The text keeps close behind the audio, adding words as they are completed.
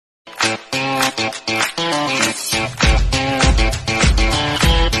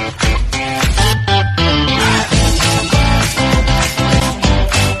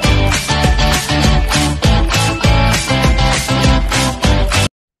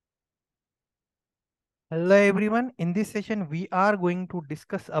Hello everyone. In this session, we are going to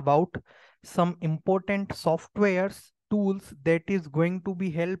discuss about some important softwares, tools that is going to be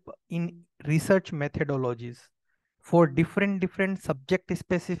help in research methodologies for different subject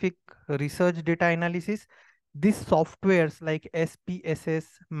specific research data analysis. These softwares like SPSS,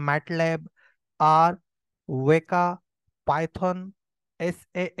 MATLAB, R, Weka, Python,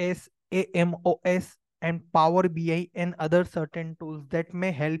 SAS, AMOS, and Power BI and other certain tools that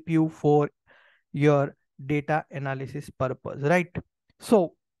may help you for your data analysis purpose, right?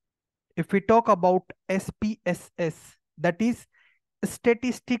 So if we talk about SPSS, that is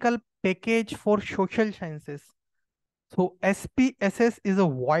statistical package for social sciences. So SPSS is a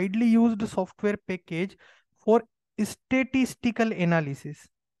widely used software package for statistical analysis.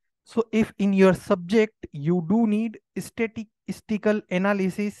 So if in your subject you do need statistical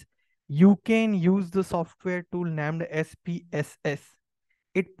analysis, you can use the software tool named SPSS.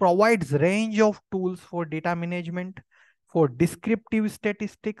 It provides range of tools for data management, for descriptive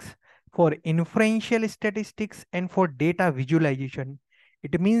statistics, for inferential statistics, and for data visualization.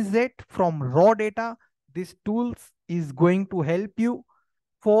 It means that from raw data, this tools is going to help you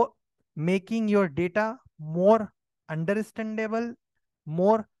for making your data more understandable,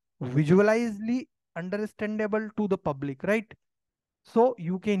 more visualizedly understandable to the public, right? So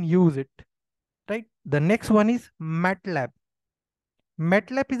you can use it, right? The next one is MATLAB.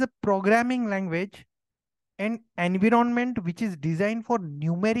 MATLAB is a programming language and environment which is designed for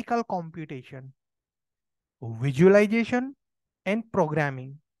numerical computation, visualization, and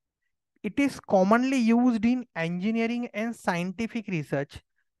programming. It is commonly used in engineering and scientific research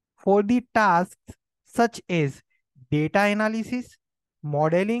for the tasks such as data analysis,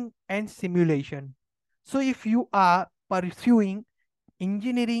 modeling, and simulation. So, if you are pursuing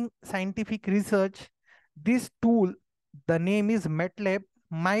engineering scientific research, this tool, the name is MATLAB,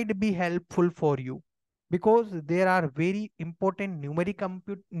 might be helpful for you because there are very important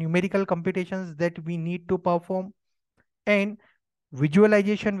numerical computations that we need to perform, and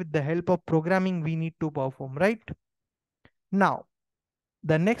visualization with the help of programming we need to perform, right? Now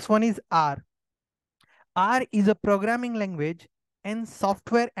the next one is R. R is a programming language and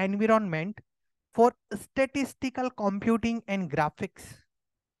software environment for statistical computing and graphics.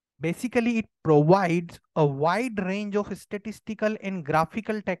 Basically, it provides a wide range of statistical and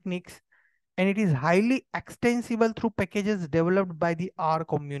graphical techniques, and it is highly extensible through packages developed by the R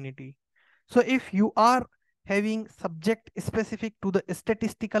community. So if you are having subject specific to the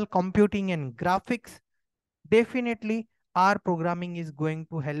statistical computing and graphics, definitely R programming is going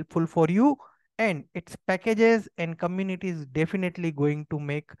to helpful for you, and its packages and community is definitely going to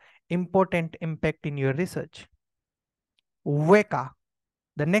make important impact in your research. Weka.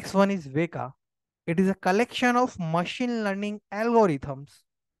 The next one is Weka. It is a collection of machine learning algorithms,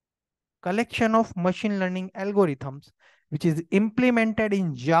 which is implemented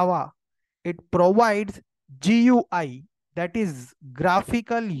in Java. It provides GUI, that is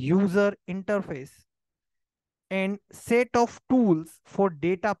graphical user interface, and set of tools for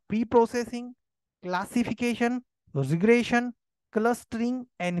data pre-processing, classification, regression, clustering,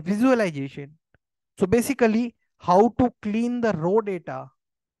 and visualization. So basically, how to clean the raw data,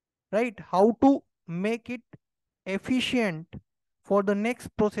 right? How to make it efficient for the next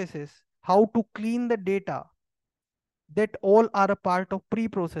processes, how to clean the data, that all are a part of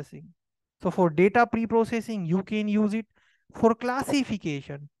pre-processing. So for data pre-processing, you can use it. For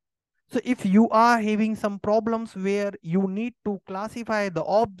classification, so if you are having some problems where you need to classify the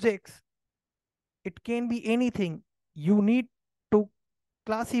objects, it can be anything. You need to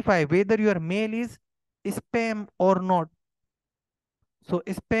classify whether your mail is spam or not. So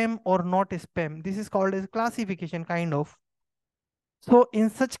spam or not spam, this is called as classification kind of. So in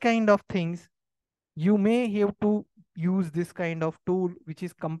such kind of things, you may have to use this kind of tool, which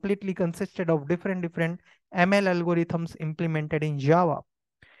is completely consisted of different ML algorithms implemented in Java.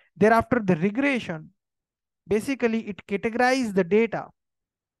 Thereafter, the regression, basically it categorizes the data,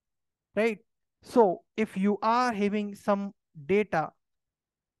 right? So if you are having some data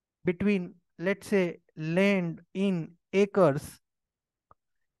between, let's say, land in acres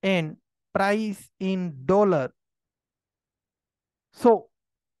and price in dollar, so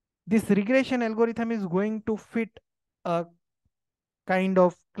this regression algorithm is going to fit a kind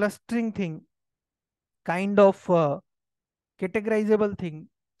of clustering thing, kind of categorizable thing.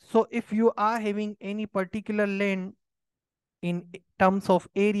 So if you are having any particular land in terms of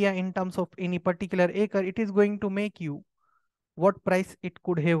area, in terms of any particular acre, it is going to make you what price it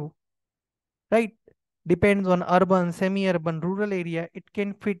could have, right? Depends on urban, semi-urban, rural area, it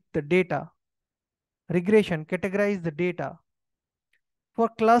can fit the data. Regression, categorize the data. For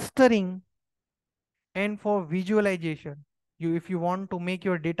clustering, And for visualization, if you want to make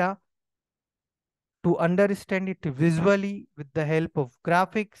your data to understand it visually with the help of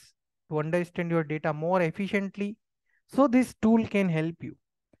graphics, to understand your data more efficiently, so this tool can help you.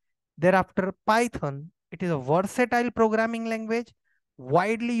 Thereafter, Python, it is a versatile programming language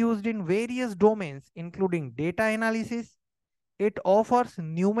widely used in various domains, including data analysis. It offers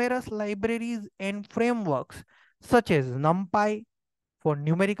numerous libraries and frameworks such as NumPy for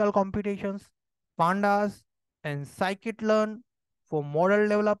numerical computations, Pandas and scikit-learn for model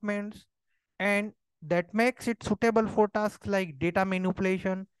developments, and that makes it suitable for tasks like data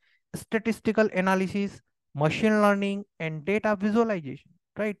manipulation, statistical analysis, machine learning, and data visualization.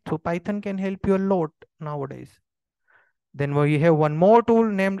 Right? So Python can help you a lot nowadays. Then we have one more tool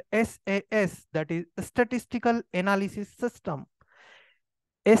named SAS, that is Statistical Analysis System.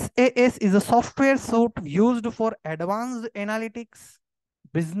 SAS is a software suite used for advanced analytics,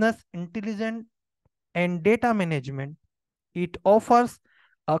 business intelligence, and data management. It offers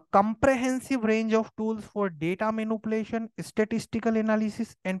a comprehensive range of tools for data manipulation, statistical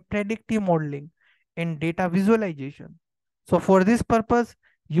analysis, and predictive modeling and data visualization. So for this purpose,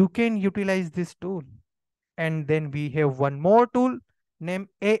 you can utilize this tool. And then we have one more tool named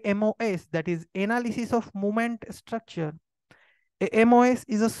AMOS, that is Analysis of Movement Structure. AMOS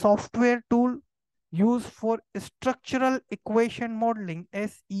is a software tool used for structural equation modeling,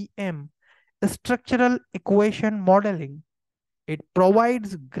 SEM, structural equation modeling. It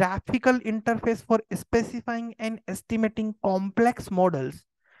provides graphical interface for specifying and estimating complex models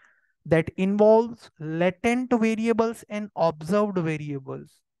that involves latent variables and observed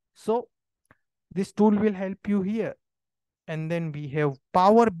variables. So this tool will help you here. And then we have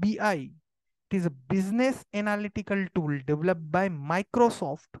Power BI. It is a business analytical tool developed by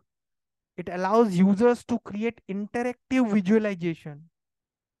Microsoft. It allows users to create interactive visualization,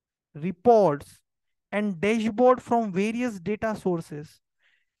 reports, and dashboard from various data sources.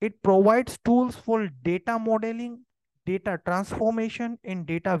 It provides tools for data modeling, data transformation, and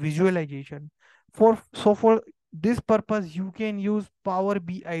data visualization. For this purpose, you can use Power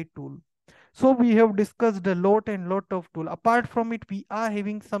BI tool. So we have discussed a lot of tool. Apart from it, we are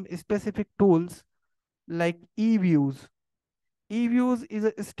having some specific tools like eViews. eViews is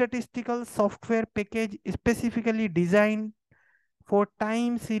a statistical software package specifically designed for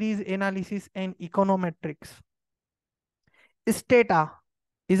time series analysis and econometrics. Stata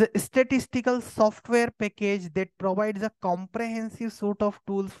is a statistical software package that provides a comprehensive suite of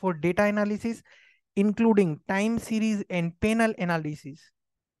tools for data analysis, including time series and panel analysis.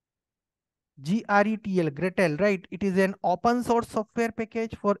 Gretel, right? It is an open source software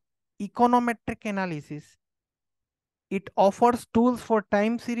package for econometric analysis. It offers tools for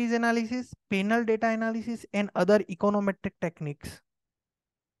time series analysis, panel data analysis, and other econometric techniques,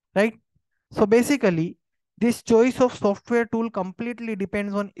 right? So basically, this choice of software tool completely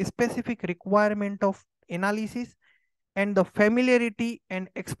depends on specific requirement of analysis and the familiarity and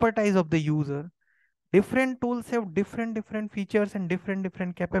expertise of the user. Different tools have different features and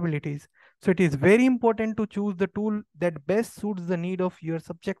different capabilities. So it is very important to choose the tool that best suits the need of your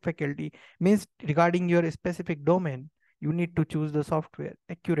subject faculty. Means regarding your specific domain, you need to choose the software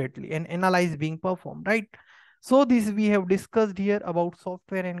accurately and analyze being performed, right? So this we have discussed here about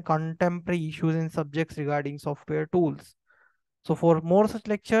software and contemporary issues and subjects regarding software tools. So for more such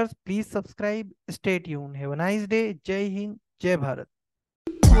lectures, please subscribe, stay tuned. Have a nice day. Jai Hind, Jai Bharat.